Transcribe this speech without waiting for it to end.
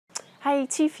Hey,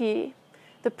 Tiff here.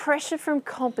 The pressure from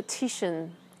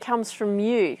competition comes from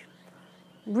you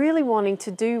really wanting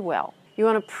to do well. You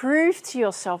want to prove to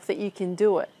yourself that you can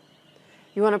do it.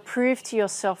 You want to prove to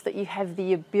yourself that you have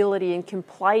the ability and can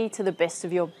play to the best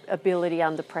of your ability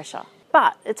under pressure.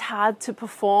 But it's hard to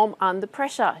perform under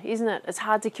pressure, isn't it? It's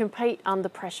hard to compete under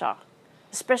pressure,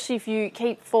 especially if you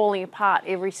keep falling apart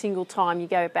every single time you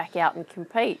go back out and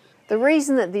compete. The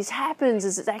reason that this happens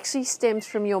is it actually stems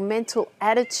from your mental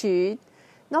attitude,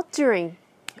 not during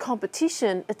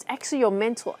competition, it's actually your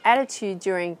mental attitude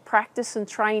during practice and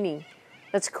training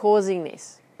that's causing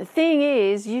this. The thing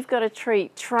is, you've got to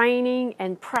treat training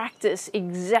and practice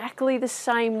exactly the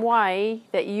same way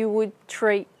that you would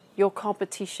treat your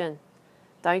competition.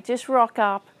 Don't just rock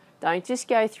up, don't just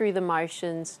go through the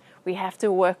motions. We have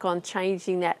to work on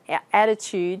changing that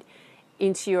attitude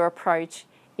into your approach,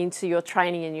 into your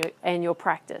training and your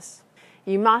practice.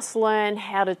 You must learn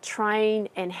how to train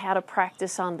and how to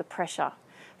practice under pressure.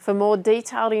 For more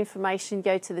detailed information,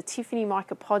 go to the Tiffany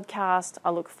Mika Podcast.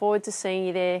 I look forward to seeing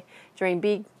you there. Dream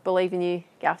big, believe in you,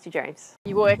 go after your dreams.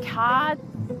 You work hard,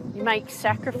 you make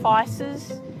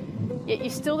sacrifices, yet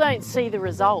you still don't see the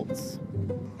results.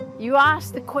 You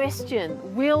ask the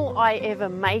question, will I ever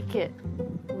make it?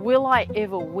 Will I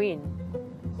ever win?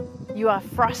 You are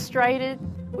frustrated,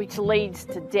 which leads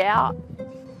to doubt.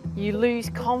 You lose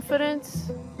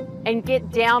confidence and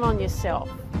get down on yourself.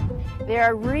 There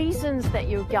are reasons that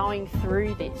you're going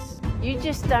through this. You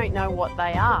just don't know what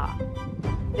they are.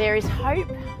 There is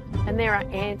hope and there are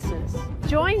answers.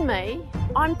 Join me,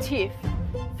 I'm Tiff,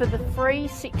 for the free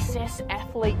Success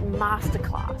Athlete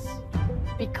Masterclass,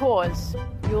 because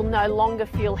you'll no longer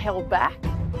feel held back.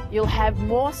 You'll have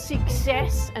more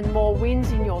success and more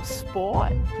wins in your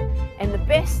sport. And the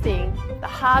best thing, the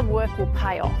hard work will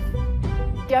pay off.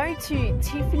 Go to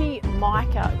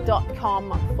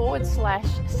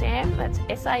tiffanyMika.com/Sam, that's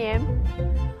SAM.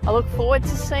 I look forward to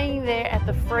seeing you there at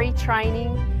the free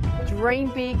training.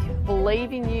 Dream big,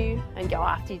 believe in you, and go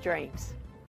after your dreams.